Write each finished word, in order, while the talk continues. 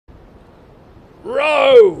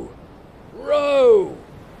Row! Row!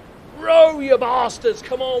 Row, you bastards!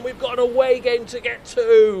 Come on, we've got an away game to get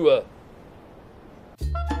to!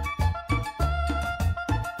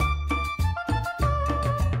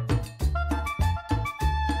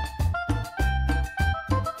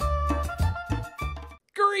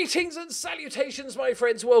 Greetings and salutations, my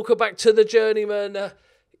friends. Welcome back to the Journeyman.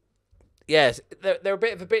 Yes, they're a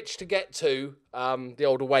bit of a bitch to get to, the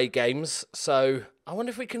old away games. So I wonder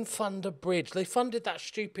if we can fund a bridge. They funded that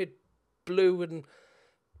stupid blue and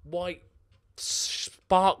white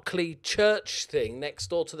sparkly church thing next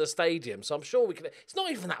door to the stadium. So I'm sure we can. It's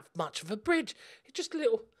not even that much of a bridge. It's just a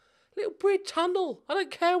little bridge tunnel. I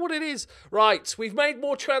don't care what it is. Right, we've made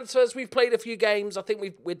more transfers. We've played a few games. I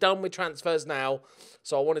think we're done with transfers now.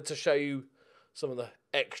 So I wanted to show you some of the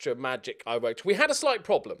extra magic I worked. We had a slight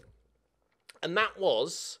problem. And that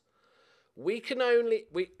was,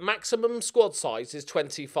 maximum squad size is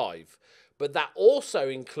 25. But that also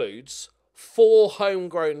includes 4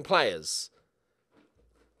 homegrown players.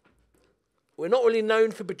 We're not really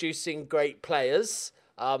known for producing great players.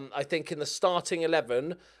 I think in the starting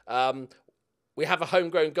 11, we have a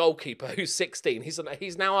homegrown goalkeeper who's 16.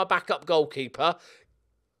 He's now our backup goalkeeper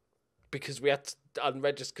because we had to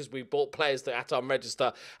unregister, because we bought players that had to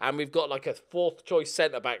unregister, and we've got like a 4th choice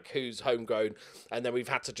centre back who's homegrown, and then we've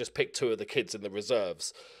had to just pick 2 of the kids in the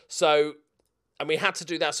reserves. So, and we had to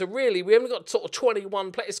do that. So really, we only got sort of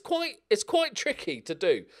 21 players. It's quite tricky to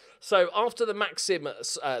do. So after the Maxim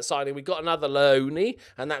signing, we got another loanee,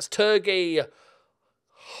 and that's Turgi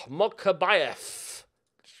Mokabayev.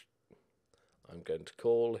 I'm going to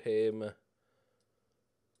call him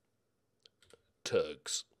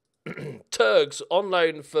Turgs. Turgs on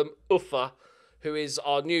loan from Ufa, who is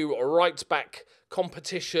our new right-back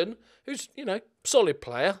competition, who's, solid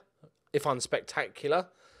player, if unspectacular.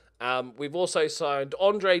 We've also signed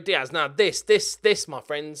Andre Diaz. Now, this, my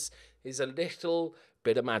friends, is a little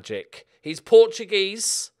bit of magic. He's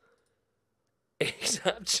Portuguese. He's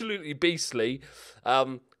absolutely beastly.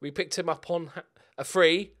 We picked him up on a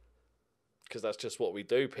free, because that's just what we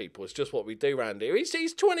do, people. It's just what we do around here.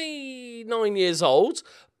 He's 29 years old.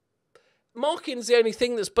 Marking's the only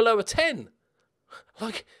thing that's below a 10.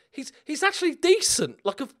 Like, he's actually decent,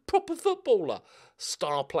 like a proper footballer.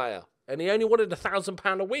 Star player. And he only wanted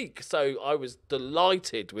 £1,000 a week. So I was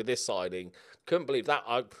delighted with this signing. Couldn't believe that.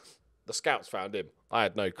 The scouts found him. I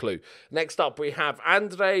had no clue. Next up, we have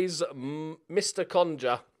Andres Mr.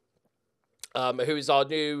 Conja, who is our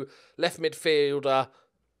new left midfielder.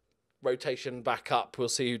 Rotation back up. We'll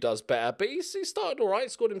see who does better. But he started all right.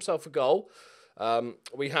 Scored himself a goal.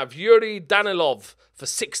 We have Yuri Danilov for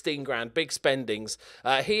 16 grand. Big spendings.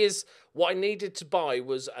 He is... What I needed to buy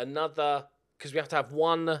was another... Because we have to have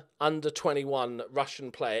one under 21 Russian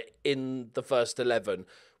player in the first 11.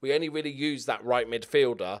 We only really use that right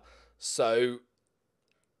midfielder. So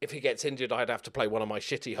if he gets injured, I'd have to play one of my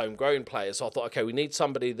shitty homegrown players. So I thought, okay, we need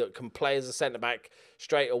somebody that can play as a centre-back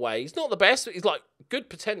straight away. He's not the best, but he's like good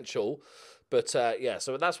potential. But yeah,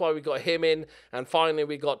 so that's why we got him in. And finally,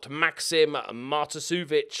 we got Maxim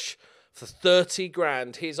Martasuvic for 30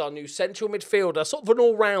 grand. He's our new central midfielder, sort of an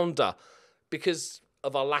all-rounder because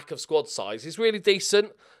of our lack of squad size. He's really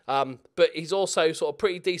decent, but he's also sort of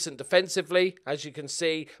pretty decent defensively, as you can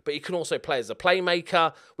see. But he can also play as a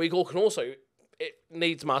playmaker. We can also... It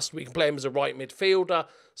needs must. We can play him as a right midfielder.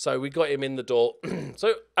 So we got him in the door.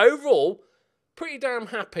 So overall, pretty damn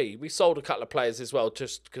happy. We sold a couple of players as well,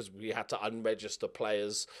 just because we had to unregister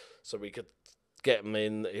players so we could get them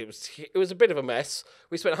in. It was a bit of a mess.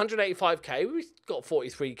 We spent 185k. We got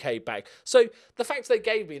 43k back. So the fact they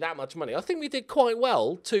gave me that much money, I think we did quite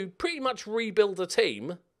well to pretty much rebuild a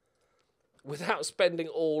team without spending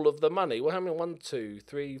all of the money. Well, how many? 1, 2,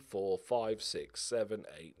 3, 4, 5, 6, 7,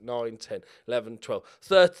 8, 9, 10, 11, 12,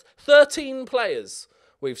 13 players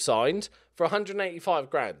we've signed for 185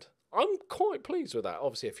 grand. I'm quite pleased with that.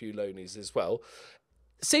 Obviously, a few loanies as well.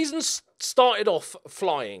 Season started off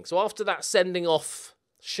flying. So after that sending off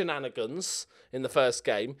shenanigans in the first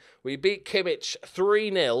game, we beat Kimmich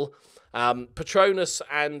 3-0. Patronus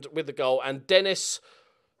and with the goal, and Dennis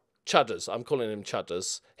Chudders, I'm calling him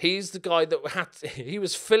Chudders. He's the guy that he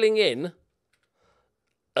was filling in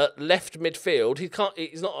at left midfield.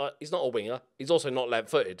 He's not a winger. He's also not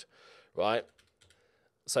left-footed, right?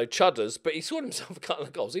 So Chudders, but he scored himself a couple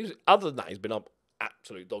of goals. Other than that, he's been up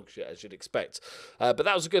absolute dog shit, as you'd expect. But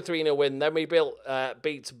that was a good 3-0 win. Then we beat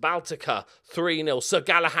Baltica 3-0. Sir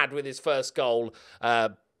Galahad with his first goal.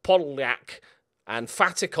 Podolyak and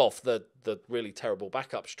Fatikov, the really terrible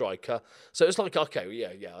backup striker. So it's like, okay,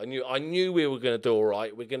 yeah, I knew we were going to do all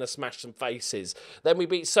right. We're going to smash some faces. Then we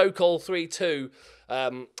beat Sokol 3-2.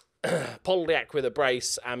 Polyak with a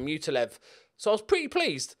brace, and Mutilev. So I was pretty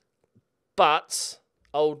pleased. But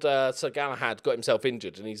old Sir Galahad got himself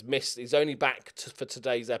injured, and he's missed. He's only back for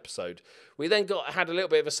today's episode. We then had a little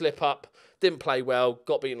bit of a slip up, didn't play well,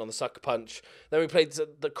 got beaten on the sucker punch. Then we played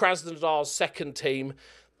the Krasnodar's second team.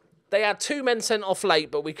 They had 2 men sent off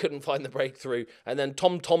late, but we couldn't find the breakthrough. And then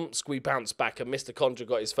Tomsk, we bounced back, and Mr. Conjure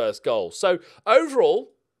got his first goal. So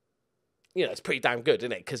overall, it's pretty damn good,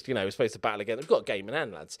 isn't it? Because, we're supposed to battle again. We've got a game in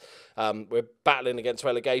hand, lads. We're battling against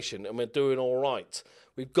relegation, and we're doing all right.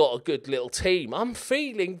 We've got a good little team. I'm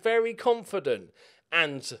feeling very confident.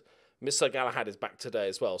 And Mr. Galahad is back today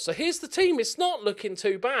as well. So here's the team. It's not looking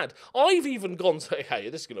too bad. I've even gone to... Hey,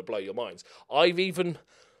 this is going to blow your minds. I've even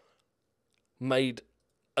made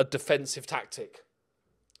a defensive tactic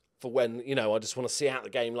for when, I just want to see out the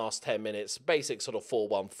game last 10 minutes. Basic sort of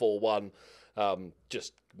 4-1, 4-1.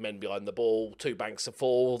 Just men behind the ball, 2 banks of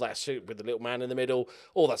 4, that shoot with the little man in the middle,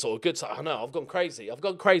 all that sort of good stuff. I know, I've gone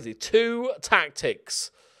crazy. 2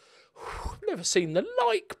 tactics. I've never seen the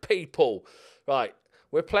like, people. Right,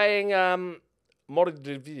 we're playing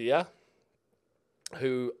Moldavia,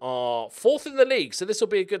 who are 4th in the league, so this will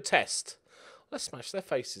be a good test. Let's smash their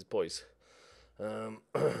faces, boys. Are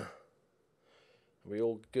we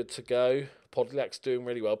all good to go? Polyak's doing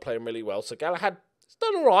really well, playing really well. So Galahad's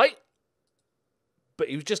done all right. But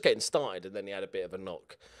he was just getting started, and then he had a bit of a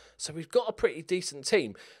knock. So we've got a pretty decent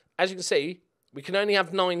team. As you can see, we can only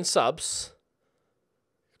have 9 subs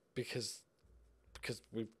because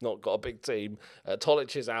we've not got a big team.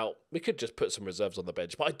 Tolic is out. We could just put some reserves on the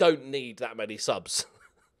bench, but I don't need that many subs.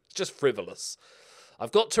 It's just frivolous.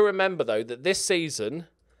 I've got to remember, though, that this season,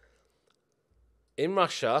 in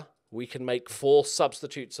Russia, we can make 4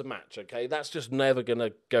 substitutes a match, okay? That's just never going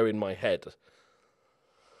to go in my head.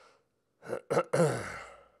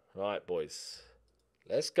 Right, boys,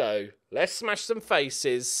 let's go. Let's smash some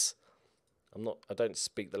faces. I don't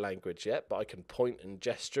speak the language yet, but I can point and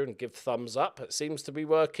gesture and give thumbs up. It seems to be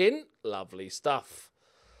working. Lovely stuff.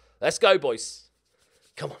 Let's go, boys.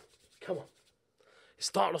 Come on. It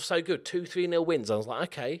started off so good, 2-3-0 wins. I was like,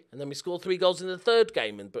 okay, and then we scored 3 goals in the 3rd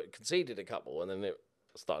game, but conceded a couple, and then it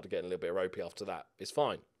started getting a little bit ropey after that. It's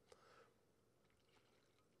fine.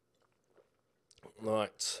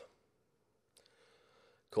 Right.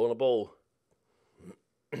 Corner ball.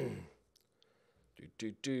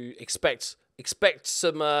 Expect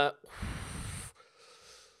some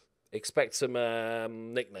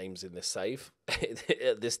nicknames in this save.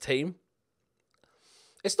 This team.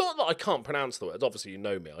 It's not that I can't pronounce the words. Obviously, you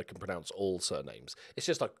know me. I can pronounce all surnames. It's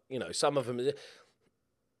just like, some of them.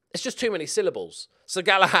 It's just too many syllables. So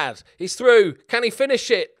Galahad, he's through. Can he finish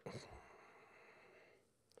it?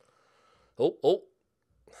 Oh.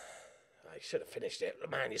 Should have finished it.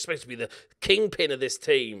 Man, you're supposed to be the kingpin of this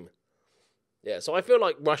team. Yeah, so I feel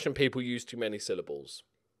like Russian people use too many syllables.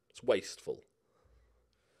 It's wasteful.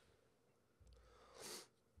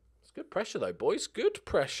 It's good pressure, though, boys. Good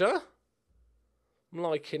pressure. I'm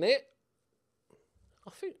liking it. I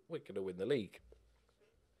think we're going to win the league.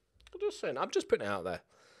 I'm just saying. I'm just putting it out there.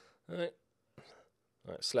 All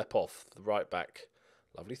right, Slep off. The right back.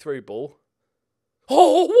 Lovely through ball.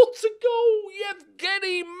 Oh, what a goal!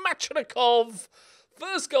 Yevgeny Machnikov.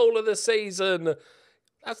 First goal of the season.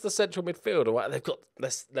 That's the central midfielder. They've got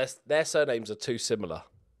their surnames are too similar,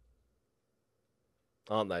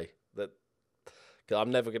 aren't they? That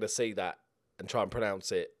I'm never going to see that and try and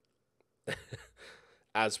pronounce it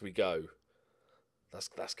as we go. That's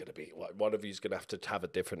going to be one of you's going to have a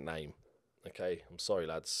different name. Okay, I'm sorry,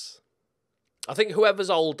 lads. I think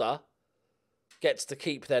whoever's older gets to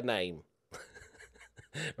keep their name.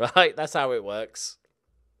 Right, that's how it works.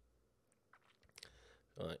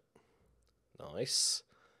 Right, nice.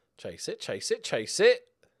 Chase it.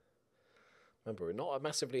 Remember, we're not at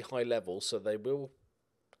massively high level, so they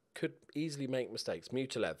could easily make mistakes.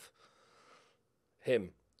 Mutilev. Him.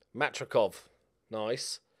 Matrikov.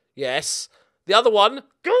 Nice. Yes. The other one.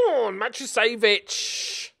 Go on,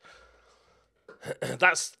 Matusevich.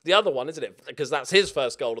 That's the other one, isn't it? Because that's his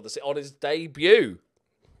first goal on his debut.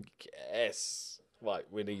 Yes. Right,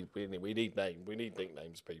 we need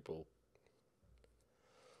nicknames, people.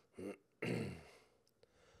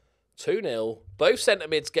 2-0. Both centre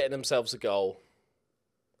mids getting themselves a goal.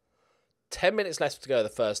 10 minutes left to go in the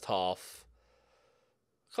first half.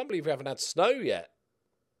 I can't believe we haven't had snow yet.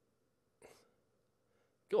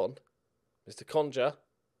 Go on. Mr. Conjure.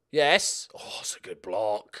 Yes. Oh, it's a good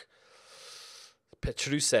block.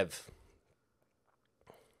 Petrusev.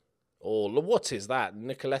 Oh, what is that?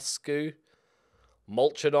 Nicolescu.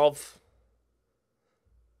 Molchanov.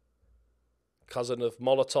 Cousin of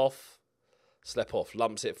Molotov. Slep off.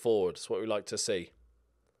 Lumps it forward. That's what we like to see.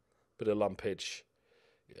 Bit of lumpage.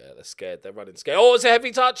 Yeah, they're scared. They're running scared. Oh, it's a heavy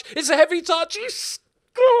touch. It's a heavy touch. He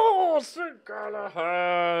scores.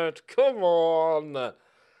 Galahad. Come on.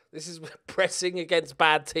 This is pressing against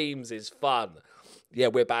bad teams is fun. Yeah,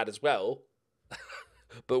 we're bad as well.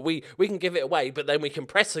 But we can give it away, but then we can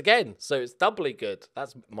press again. So it's doubly good.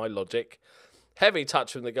 That's my logic. Heavy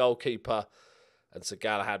touch from the goalkeeper. And Sir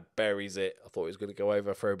Galahad buries it. I thought he was going to go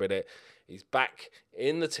over for a minute. He's back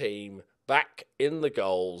in the team. Back in the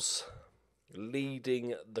goals.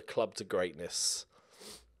 Leading the club to greatness.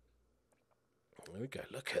 There we go.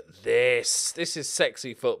 Look at this. This is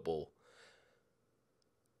sexy football.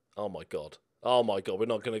 Oh, my God. Oh, my God. We're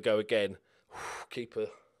not going to go again. Keeper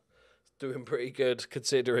doing pretty good,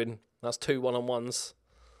 considering that's 2 one-on-ones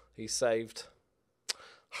he's saved.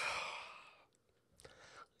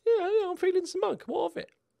 Yeah, I'm feeling smug. What of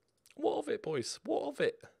it? What of it, boys? What of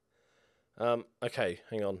it? Okay,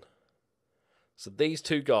 hang on. So these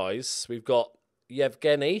two guys, we've got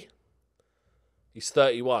Yevgeny. He's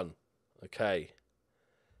 31. Okay.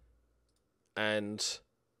 And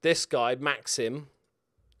this guy, Maxim.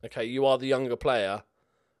 Okay, you are the younger player.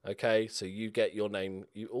 Okay, so you get your name.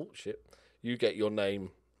 You get your name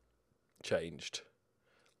changed.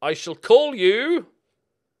 I shall call you.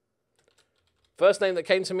 First name that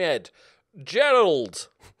came to my head, Gerald.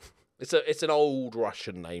 It's an old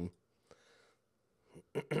Russian name.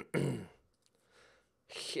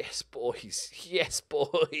 Yes, boys. Yes,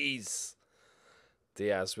 boys.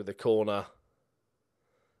 Diaz with the corner.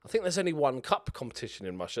 I think there's only one cup competition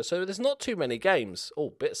in Russia, so there's not too many games. Oh,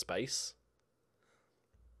 bit of space.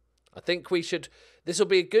 I think we should... This will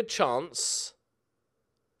be a good chance.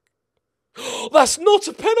 That's not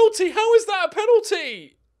a penalty! How is that a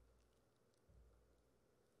penalty?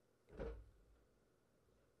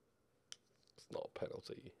 It's not a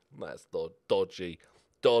penalty. That's dodgy.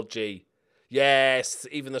 Dodgy. Yes,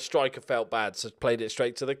 even the striker felt bad, so played it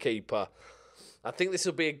straight to the keeper. I think this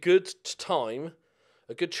will be a good time,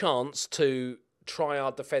 a good chance to try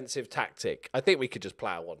our defensive tactic. I think we could just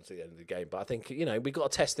plough on to the end of the game, but I think, we've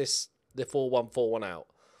got to test the 4-1-4-1 out.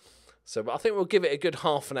 So I think we'll give it a good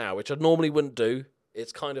half an hour, which I normally wouldn't do.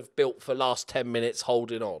 It's kind of built for last 10 minutes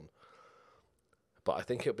holding on. But I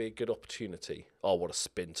think it'll be a good opportunity. Oh, what a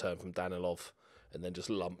spin turn from Danilov. And then just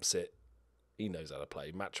lumps it. He knows how to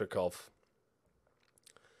play. Matrikov.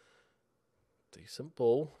 Decent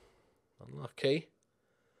ball. Unlucky.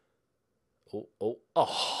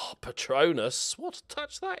 Oh, Patronus. What a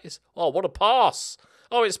touch that is. Oh, what a pass.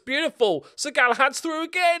 Oh, it's beautiful. Sir Galahad's through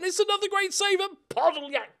again. It's another great save and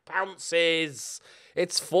Podolyak pounces.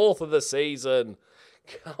 It's 4th of the season.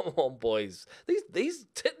 Come on, boys.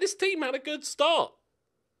 This team had a good start.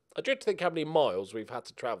 I dread to think how many miles we've had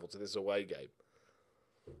to travel to this away game.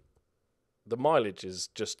 The mileage is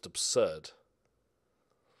just absurd.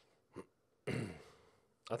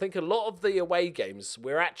 I think a lot of the away games,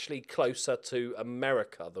 we're actually closer to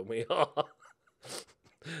America than we are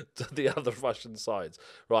to the other Russian sides.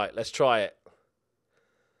 Right, let's try it.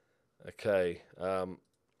 Okay.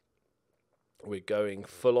 We're going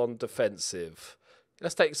full-on defensive.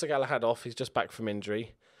 Let's take Sir Galahad off. He's just back from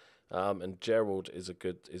injury. And Gerald is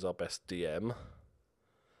our best DM.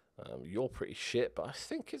 You're pretty shit, but I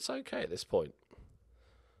think it's okay at this point.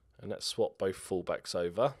 And let's swap both fullbacks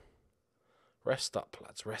over. Rest up,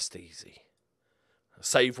 lads. Rest easy.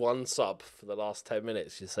 Save one sub for the last 10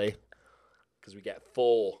 minutes, you see. Because we get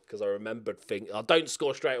 4. Because I remembered thinking, don't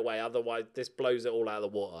score straight away. Otherwise, this blows it all out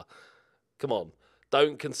of the water. Come on.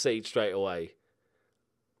 Don't concede straight away.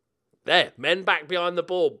 There. Men back behind the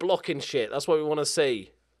ball. Blocking shit. That's what we want to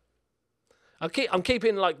see. I'm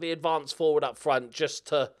keeping like the advance forward up front just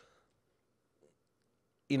to...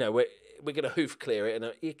 we're going to hoof clear it.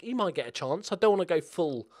 And he might get a chance. I don't want to go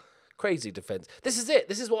full... crazy defence. This is it.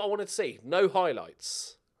 This is what I wanted to see. No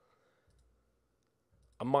highlights.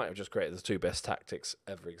 I might have just created the 2 best tactics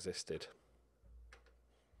ever existed.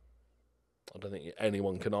 I don't think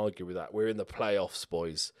anyone can argue with that. We're in the playoffs,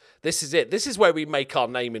 boys. This is it. This is where we make our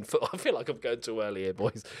name in football. I feel like I'm going too early here,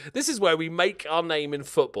 boys. This is where we make our name in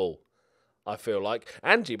football, I feel like.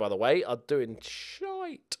 Angie, by the way, are doing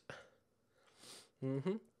shite.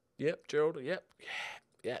 Yep, Gerald. Yep.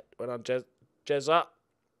 Yeah. Went on Jez up.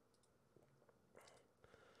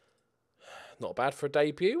 Not bad for a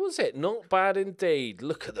debut, was it? Not bad indeed.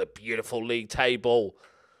 Look at the beautiful league table.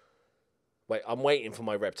 Wait, I'm waiting for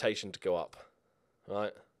my reputation to go up.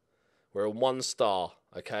 Right? We're a 1 star,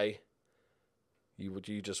 okay?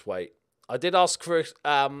 You just wait. I did ask for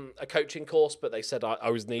a coaching course, but they said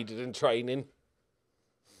I was needed in training.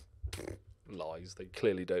 Lies. They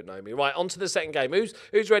clearly don't know me. Right, on to the second game.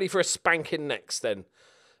 Who's ready for a spanking next then?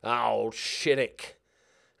 Oh, Shinnick.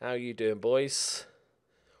 How you doing, boys?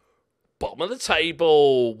 Bottom of the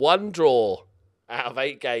table. 1 draw out of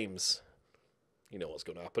 8 games. You know what's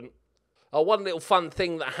going to happen. Oh, one little fun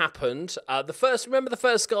thing that happened. Remember the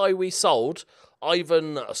first guy we sold?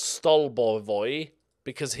 Ivan Stolbovoy,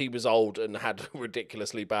 because he was old and had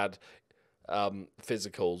ridiculously bad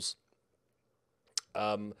physicals.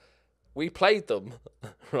 We played them,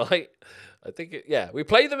 right? We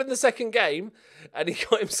played them in the second game, and he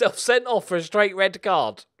got himself sent off for a straight red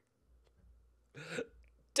card.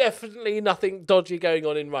 Definitely nothing dodgy going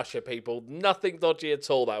on in Russia, people. Nothing dodgy at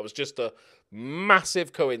all. That was just a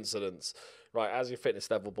massive coincidence. Right, how's your fitness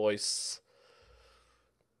level, boys?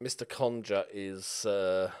 Mr. Conja is,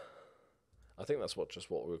 I think that's what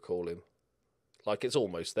we'll call him. Like, it's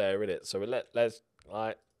almost there, isn't it? So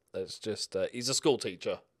let's just, he's a school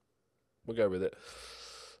teacher. We'll go with it.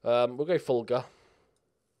 We'll go Fulga.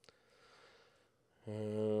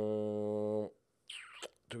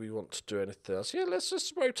 Do we want to do anything else? Yeah, let's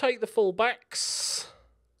just rotate the fullbacks.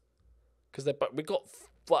 Because we got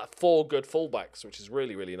 4 good fullbacks, which is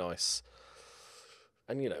really, really nice.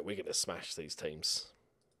 And, you know, we're going to smash these teams.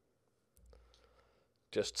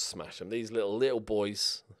 Just smash them. These little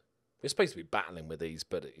boys. We're supposed to be battling with these,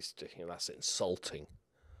 but it's just, you know, that's insulting.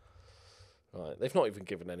 Right, they've not even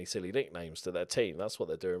given any silly nicknames to their team. That's what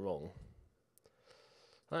they're doing wrong.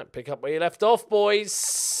 Right, pick up where you left off,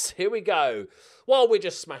 boys. Here we go. While we're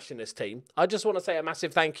just smashing this team, I just want to say a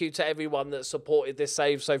massive thank you to everyone that supported this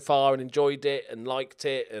save so far and enjoyed it and liked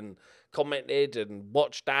it and commented and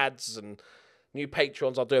watched ads and new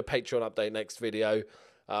Patrons. I'll do a Patreon update next video.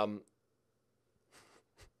 I'm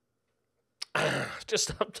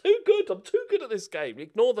too good. I'm too good at this game.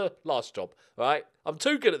 Ignore the last job, all right? I'm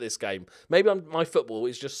too good at this game. Maybe my football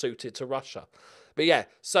is just suited to Russia. But yeah,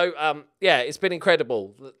 so it's been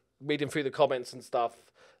incredible reading through the comments and stuff.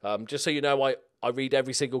 Just so you know, I read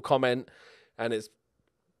every single comment, and it's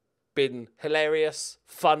been hilarious,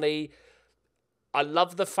 funny. I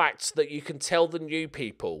love the fact that you can tell the new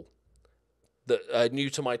people that are new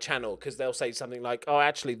to my channel, because they'll say something like, oh,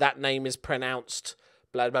 actually, that name is pronounced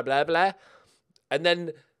blah, blah, blah, blah. And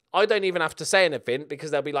then I don't even have to say anything, because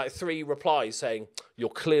there'll be like 3 replies saying, you're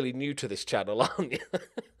clearly new to this channel, aren't you?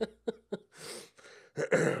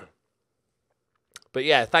 But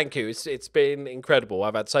yeah, thank you. It's been incredible.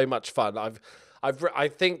 I've had so much fun. I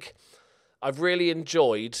think I've really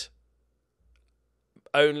enjoyed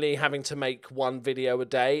only having to make 1 video a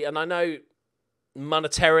day. And I know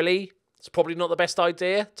monetarily it's probably not the best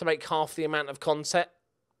idea to make half the amount of content.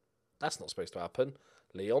 That's not supposed to happen,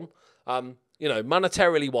 Leon. You know,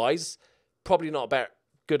 monetarily wise, probably not a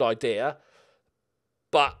good idea.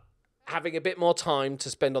 But having a bit more time to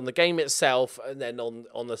spend on the game itself and then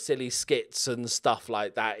on the silly skits and stuff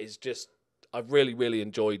like that is just, I've really, really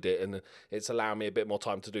enjoyed it, and it's allowed me a bit more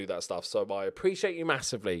time to do that stuff. So I appreciate you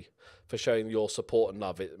massively for showing your support and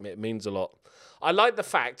love. It means a lot. I like the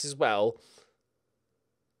fact as well,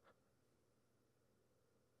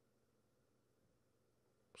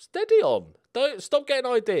 steady on. Don't stop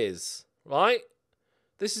getting ideas, right?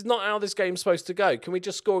 This is not how this game's supposed to go. Can we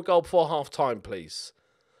just score a goal before half time, please?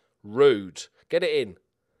 Rude. Get it in.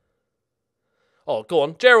 Oh, go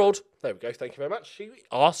on. Gerald. There we go. Thank you very much. You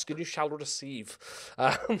ask and you shall receive.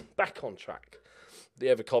 Back on track.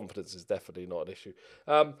 The overconfidence is definitely not an issue.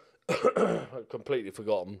 I've completely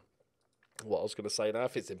forgotten what I was going to say now.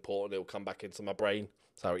 If it's important, it'll come back into my brain.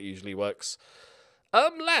 That's how it usually works.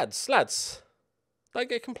 Lads. Don't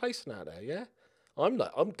get complacent out there, yeah? I'm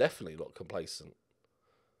definitely not complacent.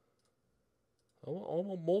 I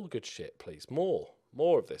want more good shit, please. More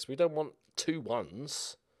of this. We don't want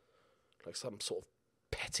 2-1s. Like some sort of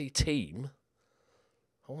petty team.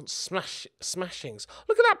 I want smashings.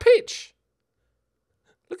 Look at that pitch.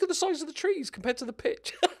 Look at the size of the trees compared to the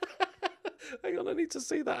pitch. Hang on, I need to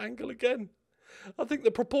see that angle again. I think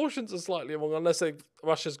the proportions are slightly wrong, unless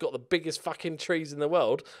Russia's got the biggest fucking trees in the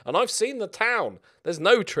world. And I've seen the town. There's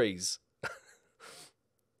no trees.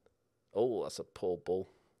 Oh, that's a poor ball.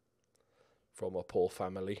 From a poor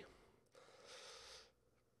family.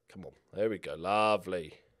 Come on. There we go.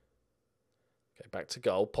 Lovely. Okay, back to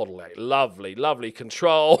goal. Podolak. Lovely, lovely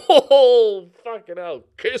control. Oh, fucking hell.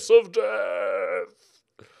 Kiss of death.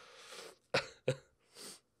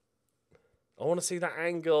 I want to see that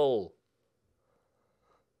angle.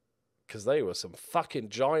 Because they were some fucking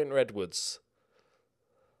giant redwoods.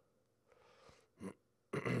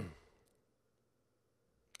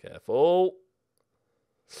 Careful.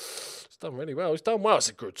 It's done really well. It's done well. It's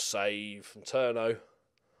a good save from Turno.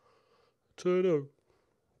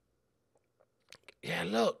 Yeah,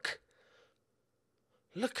 look.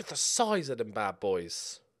 Look at the size of them bad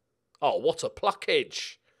boys. Oh, what a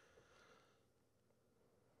pluckage.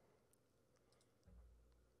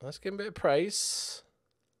 Let's give him a bit of praise.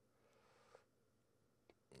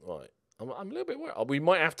 Right. I'm a little bit worried. We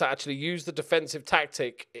might have to actually use the defensive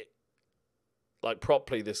tactic like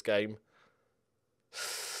properly this game.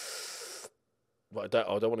 But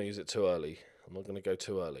I don't want to use it too early. I'm not going to go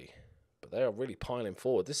too early. But they are really piling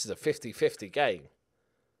forward. This is a 50-50 game.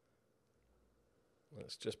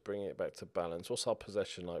 Let's just bring it back to balance. What's our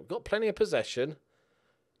possession like? We've got plenty of possession.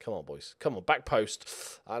 Come on, boys. Come on, back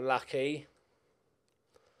post. Unlucky.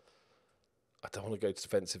 I don't want to go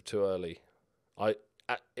defensive too early.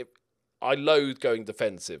 I loathe going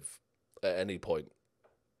defensive at any point.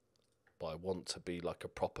 But I want to be like a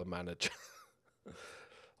proper manager.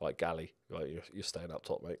 Like Gally. Right, you're staying up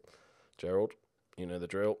top, mate. Gerald, you know the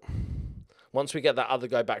drill. Once we get that other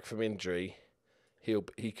guy back from injury,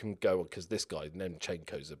 he can go, because this guy,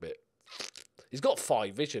 Nemchenko's a bit... He's got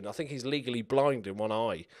 5 vision. I think he's legally blind in one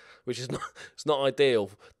eye, which is not, it's not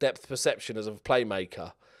ideal depth perception as a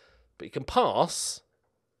playmaker. But he can pass.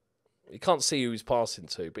 He can't see who he's passing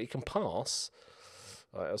to, but he can pass.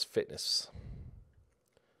 All right, that's fitness.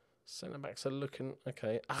 Centre backs are looking...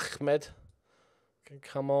 Okay, Ahmed can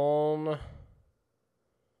come on.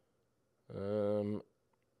 That'll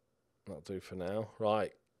do for now.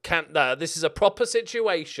 Right. This is a proper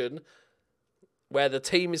situation where the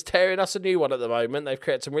team is tearing us a new one at the moment. They've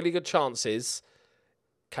created some really good chances.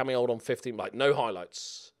 Can we hold on 15? Like, no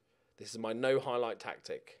highlights. This is my no highlight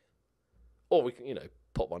tactic. Or we can,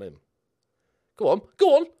 pop one in. Go on.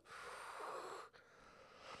 Go on.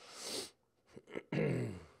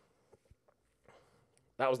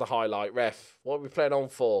 That was the highlight, ref. What are we playing on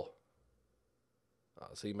for? Oh,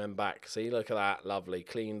 see men back. See, look at that. Lovely.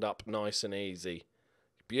 Cleaned up nice and easy.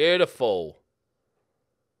 Beautiful.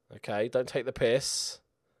 Okay, don't take the piss.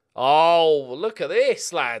 Oh, look at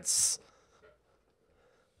this, lads.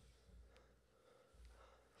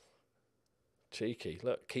 Cheeky.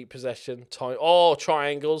 Look, keep possession. Time. Oh,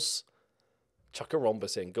 triangles. Chuck a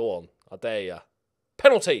rhombus in. Go on. I dare you.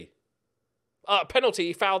 Penalty. Penalty.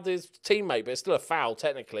 He fouled his teammate, but it's still a foul,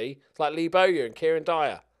 technically. It's like Lee Bowyer and Kieran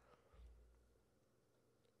Dyer.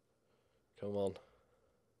 Come on.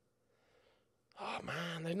 Oh,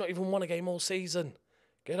 man. They've not even won a game all season.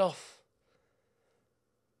 Get off.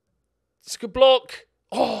 It's a good block.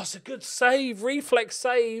 Oh, it's a good save. Reflex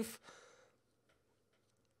save.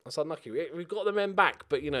 That's unlucky. We've got the men back,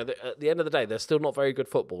 but, at the end of the day, they're still not very good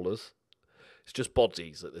footballers. It's just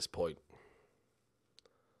bodies at this point.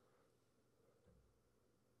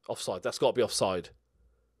 Offside. That's got to be offside.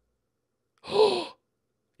 Oh,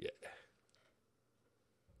 yeah.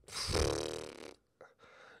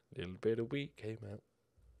 Little bit of wheat came out.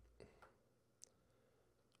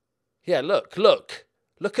 Yeah, look. Look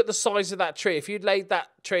at the size of that tree. If you'd laid that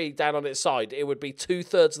tree down on its side, it would be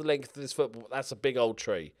 2/3 the length of this football. That's a big old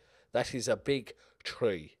tree. That is a big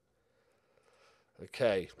tree.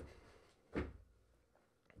 Okay.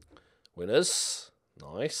 Winners.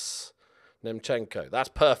 Nice. Nemchenko. That's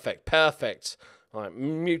perfect. Perfect. All right,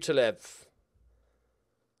 Mutilev.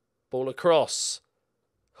 Ball across.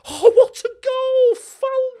 Oh, what a goal!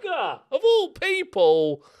 Fulger, of all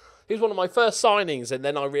people. He was one of my first signings, and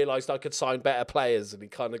then I realised I could sign better players, and he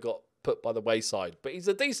kind of got put by the wayside. But he's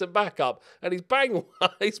a decent backup, and he's bang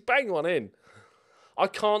one in. I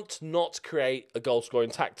can't not create a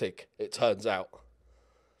goal-scoring tactic, it turns out.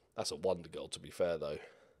 That's a wonder goal, to be fair, though.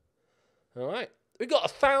 All right. We got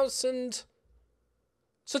 1,000...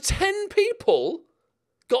 So 10 people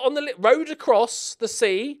got on the road across the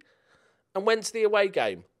sea and went to the away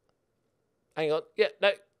game. Hang on. Yeah,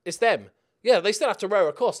 no, it's them. Yeah, they still have to row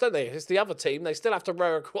across, don't they? It's the other team. They still have to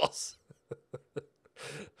row across.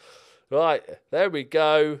 Right, there we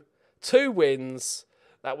go. 2 wins.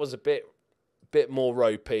 That was a bit more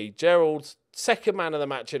ropey. Gerald, second man of the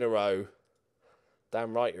match in a row.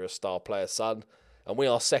 Damn right you're a star player, son. And we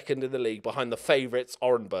are second in the league behind the favourites,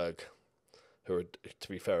 Orenburg, who are, to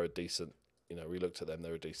be fair, are decent. We looked at them.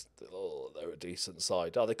 They're a decent. Oh, they're a decent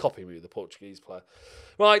side. Oh, they copied me, the Portuguese player.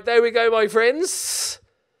 Right, there we go, my friends.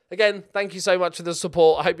 Again, thank you so much for the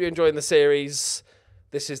support. I hope you're enjoying the series.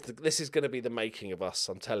 This is going to be the making of us,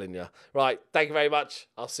 I'm telling you. Right, thank you very much.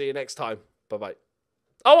 I'll see you next time. Bye-bye.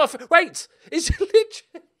 Oh, wait! It's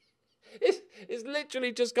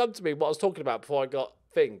literally just come to me what I was talking about before I got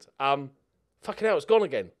thinged. Fucking hell, it's gone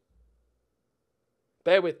again.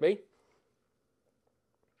 Bear with me.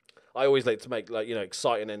 I always like to make,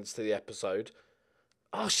 exciting ends to the episode.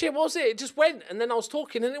 Oh, shit, what was it? It just went, and then I was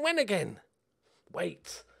talking, and it went again.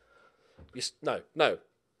 Wait. No.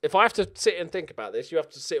 If I have to sit and think about this, you have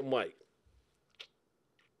to sit and wait.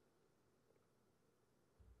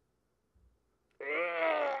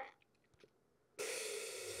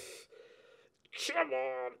 Come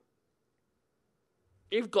on.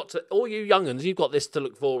 You've got to, all you young'uns, you've got this to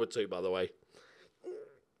look forward to, by the way.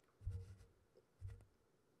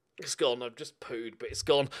 It's gone. I've just pooed, but it's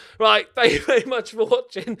gone. Right, thank you very much for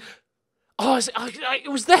watching. Oh,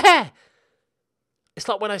 it was there. It's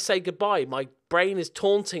like when I say goodbye, my brain is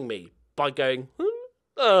taunting me by going,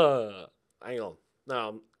 hang on.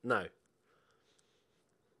 No.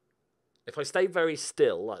 If I stay very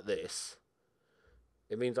still like this,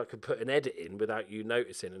 it means I could put an edit in without you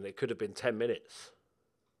noticing, and it could have been 10 minutes.